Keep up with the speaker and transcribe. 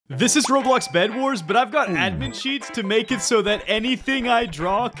This is Roblox Bedwars, but I've got admin cheats to make it so that anything I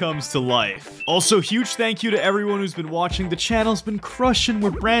draw comes to life. Also, huge thank you to everyone who's been watching. The channel's been crushing.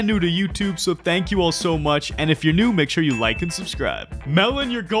 We're brand new to YouTube, so thank you all so much. And if you're new, make sure you like and subscribe. Melon,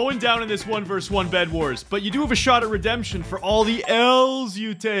 you're going down in this 1v1 Bedwars, but you do have a shot at redemption for all the L's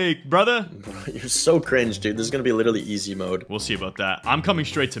you take, brother. You're so cringe, dude. This is gonna be literally easy mode. We'll see about that. I'm coming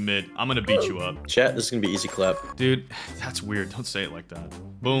straight to mid. I'm gonna beat you up. Chat, this is gonna be easy clap. Dude, that's weird. Don't say it like that.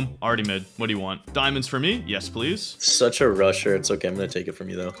 Boom. Already mid. What do you want? Diamonds for me? Yes, please. Such a rusher. It's okay. I'm gonna take it from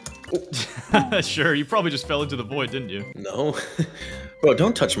you, though. Sure. You probably just fell into the void, didn't you? No. Bro,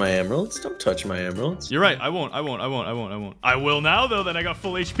 don't touch my emeralds. Don't touch my emeralds. You're right. I won't. I will now, though, that I got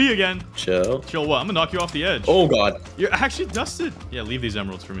full HP again. Chill. Chill what? I'm gonna knock you off the edge. Oh, God. You're actually dusted. Yeah, leave these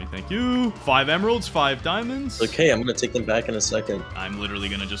emeralds for me. Thank you. 5 emeralds, 5 diamonds. Okay, I'm gonna take them back in a second. I'm literally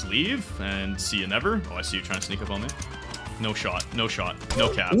gonna just leave and see you never. Oh, I see you trying to sneak up on me. No shot. No shot. No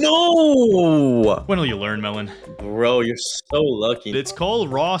cap. No! When will you learn, Melon? Bro, you're so lucky. It's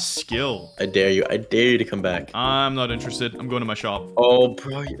called raw skill. I dare you. I dare you to come back. I'm not interested. I'm going to my shop. Oh,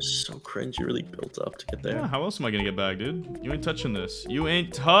 bro, you're so cringe. You really built up to get there. Yeah, how else am I gonna get back, dude? You ain't touching this. You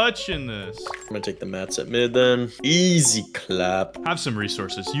ain't touching this. I'm gonna take the mats at mid then. Easy clap. Have some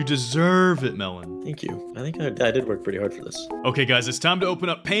resources. You deserve it, Melon. Thank you. I think I did work pretty hard for this. Okay, guys, it's time to open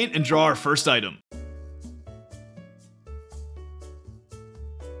up paint and draw our first item.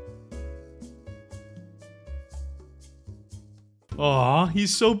 Aw,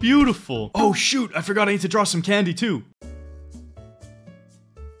 he's so beautiful. Oh, shoot, I forgot I need to draw some candy, too.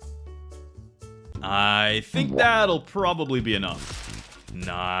 I think that'll probably be enough.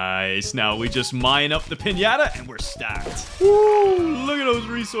 Nice. Now we just mine up the piñata and we're stacked. Woo! Look at those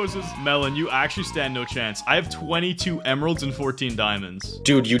resources. Melon, you actually stand no chance. I have 22 emeralds and 14 diamonds.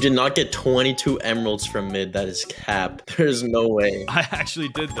 Dude, you did not get 22 emeralds from mid. That is cap. There's no way. I actually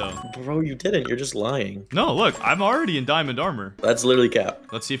did, though. Bro, you didn't. You're just lying. No, look, I'm already in diamond armor. That's literally cap.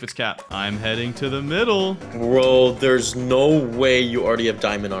 Let's see if it's cap. I'm heading to the middle. Bro, there's no way you already have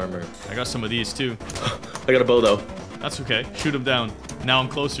diamond armor. I got some of these, too. I got a bow, though. That's okay. Shoot him down. Now I'm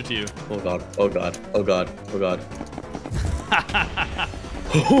closer to you. Oh, God. Oh, God. Oh, God. Oh, God.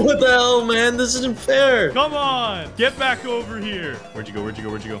 What the hell, man? This isn't fair. Come on. Get back over here. Where'd you go? Where'd you go?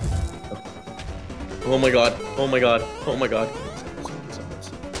 Where'd you go? Oh, my God. Oh, my God. Oh, my God.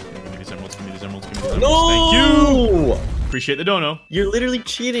 Give me these emeralds. Give me these emeralds. Give me these emeralds. No! Thank you. Appreciate the dono. You're literally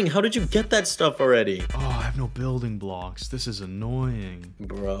cheating. How did you get that stuff already? Oh, I have no building blocks. This is annoying.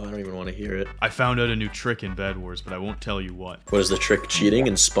 Bro, I don't even want to hear it. I found out a new trick in Bedwars, but I won't tell you what. What is the trick? Cheating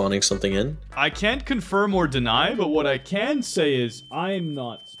and spawning something in? I can't confirm or deny, but what I can say is I'm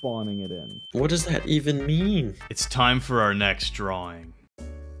not spawning it in. What does that even mean? It's time for our next drawing.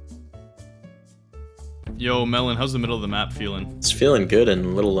 Yo, Melon, how's the middle of the map feeling? It's feeling good and a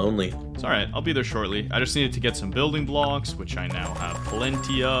little lonely. It's alright, I'll be there shortly. I just needed to get some building blocks, which I now have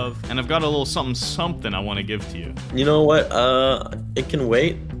plenty of. And I've got a little something I want to give to you. You know what? It can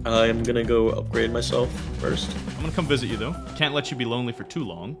wait. I'm gonna go upgrade myself first. I'm gonna come visit you, though. Can't let you be lonely for too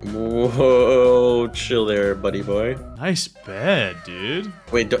long. Whoa, chill there, buddy boy. Nice bed, dude.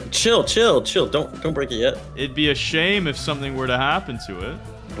 Wait, chill. Don't break it yet. It'd be a shame if something were to happen to it.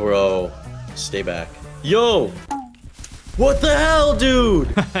 Bro, stay back. Yo! What the hell,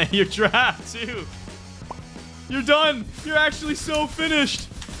 dude? You're trapped, too. You're done. You're actually so finished.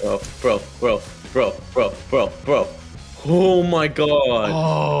 Bro. Oh my God.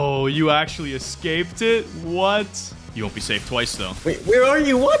 Oh, you actually escaped it? What? You won't be safe twice, though. Wait, where are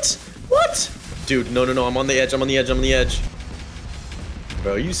you? What? Dude, no. I'm on the edge.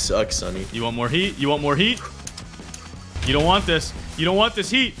 Bro, you suck, Sonny. You want more heat? You don't want this. You don't want this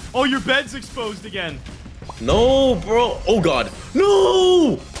heat. Oh, your bed's exposed again. No, bro. Oh, God.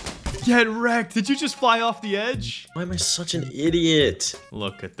 No! Get wrecked. Did you just fly off the edge? Why am I such an idiot?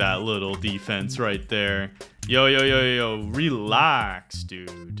 Look at that little defense right there. Yo. Relax,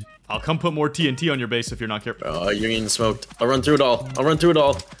 dude. I'll come put more TNT on your base if you're not careful. Oh, you're getting smoked. I'll run through it all.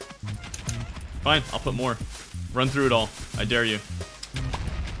 Fine, I'll put more. Run through it all. I dare you.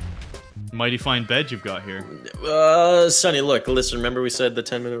 Mighty fine bed you've got here. Sonny, look, listen, remember we said the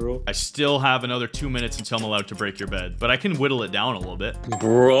 10-minute rule? I still have another 2 minutes until I'm allowed to break your bed, but I can whittle it down a little bit.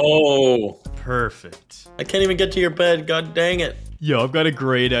 Bro. Perfect. I can't even get to your bed, god dang it. Yo, I've got a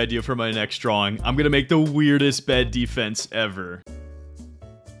great idea for my next drawing. I'm gonna make the weirdest bed defense ever.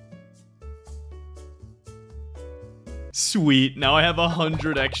 Sweet. Now I have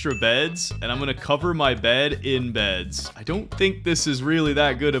 100 extra beds, and I'm gonna cover my bed in beds. I don't think this is really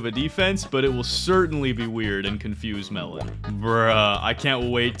that good of a defense, but it will certainly be weird and confuse Melon. Bruh, I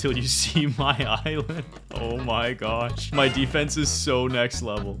can't wait till you see my island. Oh my gosh. My defense is so next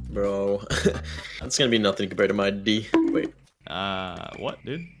level. Bro, that's gonna be nothing compared to my D. Wait. What,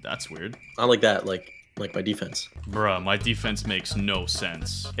 dude? That's weird. Not like that, like my defense. Bruh, my defense makes no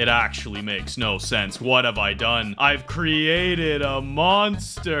sense. It actually makes no sense. What have I done? I've created a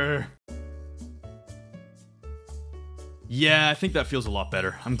monster. Yeah, I think that feels a lot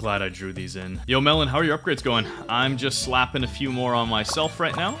better. I'm glad I drew these in. Yo, Melon, how are your upgrades going? I'm just slapping a few more on myself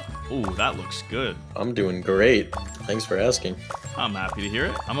right now. Ooh, that looks good. I'm doing great. Thanks for asking. I'm happy to hear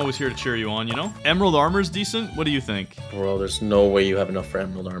it. I'm always here to cheer you on, you know? Emerald armor's decent. What do you think? Bro, there's no way you have enough for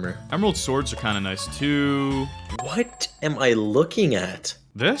emerald armor. Emerald swords are kind of nice too. What am I looking at?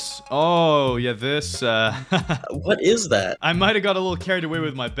 This? Oh, yeah, this, What is that? I might have got a little carried away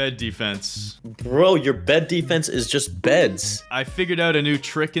with my bed defense. Bro, your bed defense is just beds. I figured out a new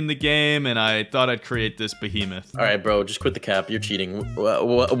trick in the game, and I thought I'd create this behemoth. Alright, bro, just quit the cap. You're cheating.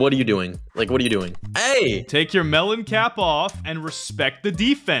 What are you doing? Like, what are you doing? Hey! Take your melon cap off and respect the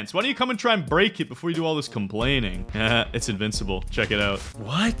defense. Why don't you come and try and break it before you do all this complaining? It's invincible. Check it out.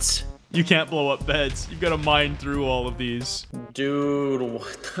 What? You can't blow up beds. You've got to mine through all of these. Dude,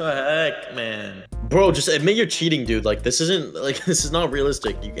 what the heck, man? Bro, just admit you're cheating, dude. Like, this is not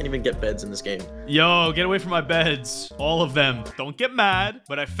realistic. You can't even get beds in this game. Yo, get away from my beds. All of them. Don't get mad,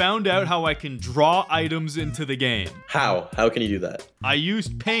 but I found out how I can draw items into the game. How? How can you do that? I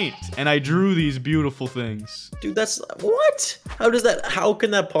used paint, and I drew these beautiful things. Dude, that's... What? How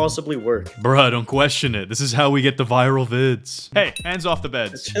can that possibly work? Bruh, don't question it. This is how we get the viral vids. Hey, hands off the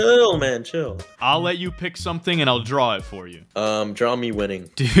beds. Chill, man, chill. I'll let you pick something and I'll draw it for you. Draw me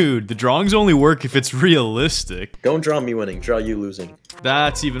winning. Dude, the drawings only work if it's realistic. Don't draw me winning, draw you losing.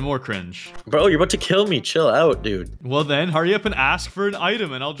 That's even more cringe. Bro, you're about to kill me. Chill out, dude. Well then, hurry up and ask for an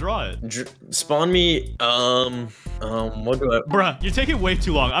item and I'll draw it. Spawn me, what do I... Bruh, you're taking way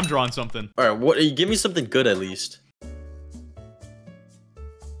too long. I'm drawing something. Alright, give me something good at least.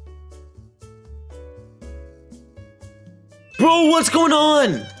 Bro, what's going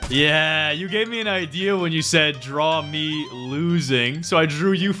on? Yeah, you gave me an idea when you said draw me losing, so I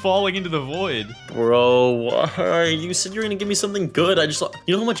drew you falling into the void. Bro, you said you were gonna give me something good.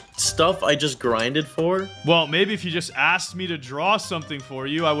 You know how much stuff I just grinded for? Well, maybe if you just asked me to draw something for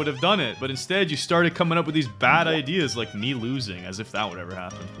you, I would have done it. But instead, you started coming up with these bad ideas like me losing, as if that would ever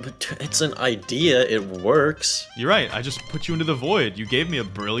happen. But it's an idea, it works. You're right, I just put you into the void. You gave me a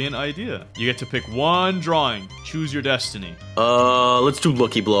brilliant idea. You get to pick one drawing. Choose your destiny. Let's do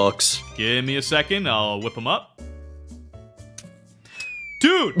Lucky Blocks. Give me a second, I'll whip them up.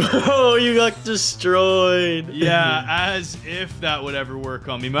 Dude! Oh, you got destroyed. Yeah, as if that would ever work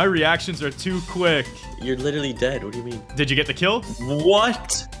on me. My reactions are too quick. You're literally dead. What do you mean? Did you get the kill?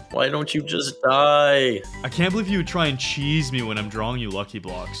 What? Why don't you just die? I can't believe you would try and cheese me when I'm drawing you Lucky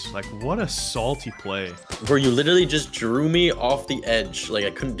Blocks. Like, what a salty play. Bro, you literally just drew me off the edge. Like,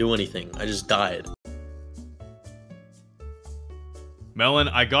 I couldn't do anything. I just died. Melon,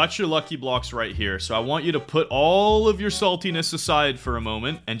 I got your Lucky Blocks right here, so I want you to put all of your saltiness aside for a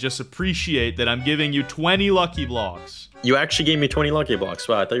moment and just appreciate that I'm giving you 20 Lucky Blocks. You actually gave me 20 Lucky Blocks.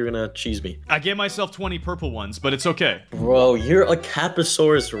 Wow, I thought you were gonna cheese me. I gave myself 20 purple ones, but it's okay. Bro, you're a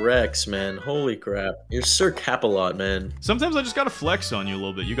Caposaurus Rex, man. Holy crap. You're Sir Cap-a-Lot, man. Sometimes I just gotta flex on you a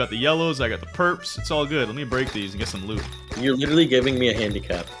little bit. You got the yellows, I got the perps. It's all good. Let me break these and get some loot. You're literally giving me a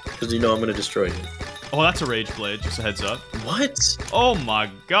handicap, because you know I'm gonna destroy you. Oh, that's a Rage Blade, just a heads up. What? Oh my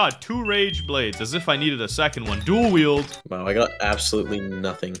god, 2 Rage Blades, as if I needed a second one. Dual wield. Wow, I got absolutely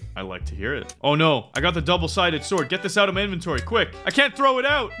nothing. I like to hear it. Oh no, I got the double-sided sword. Get this out of my inventory, quick. I can't throw it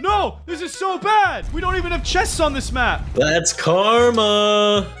out. No, this is so bad. We don't even have chests on this map. That's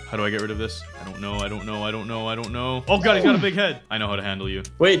karma. How do I get rid of this? I don't know, I don't know, I don't know, I don't know. Oh god, he's got a big head. I know how to handle you.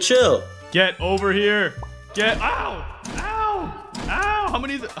 Wait, chill. Get over here. Ow! Ow! Ow! How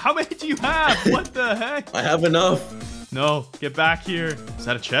many do you have? What the heck? I have enough. No, get back here. Is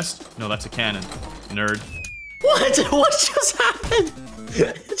that a chest? No, that's a cannon. Nerd. What? What just happened?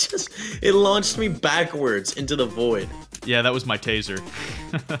 It launched me backwards into the void. Yeah, that was my taser.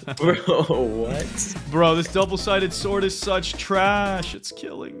 Bro, what? Bro, this double-sided sword is such trash. It's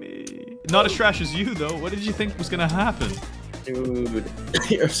killing me. Not as trash as you, though. What did you think was gonna happen? Dude,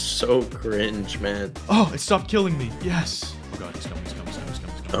 you're so cringe, man. Oh, it stopped killing me. Yes. Oh god, he's coming, he's coming, he's coming, he's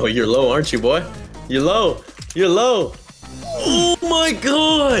coming, he's coming. Oh, you're low, aren't you, boy? You're low. You're low. Oh my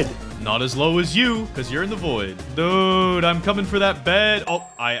god. Not as low as you, because you're in the void. Dude, I'm coming for that bed. Oh,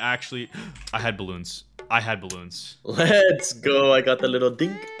 I had balloons. I had balloons. Let's go. I got the little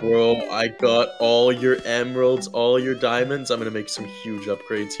dink. Bro, I got all your emeralds, all your diamonds. I'm gonna make some huge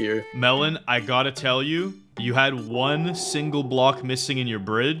upgrades here. Melon, I gotta tell you, you had one single block missing in your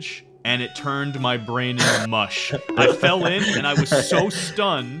bridge, and it turned my brain into mush. I fell in, and I was so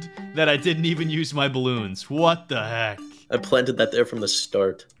stunned that I didn't even use my balloons. What the heck? I planted that there from the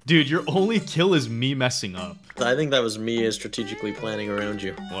start. Dude, your only kill is me messing up. I think that was me strategically planning around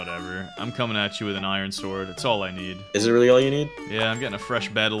you. Whatever. I'm coming at you with an iron sword. It's all I need. Is it really all you need? Yeah, I'm getting a fresh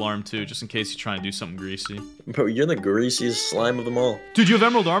bed alarm too, just in case you try and do something greasy. Bro, you're the greasiest slime of them all. Dude, you have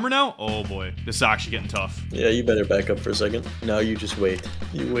emerald armor now? Oh boy, this is actually getting tough. Yeah, you better back up for a second. Now you just wait.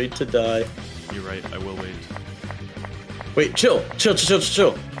 You wait to die. You're right, I will wait. Wait, chill. Chill.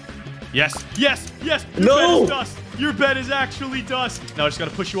 Yes, yes, yes! Your No! bed is dust! Your bed is actually dust! Now I just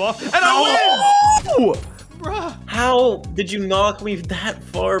gotta push you off, and I win! Bruh. How did you knock me that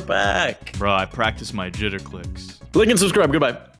far back? Bruh, I practice my jitter clicks. Like and subscribe. Goodbye.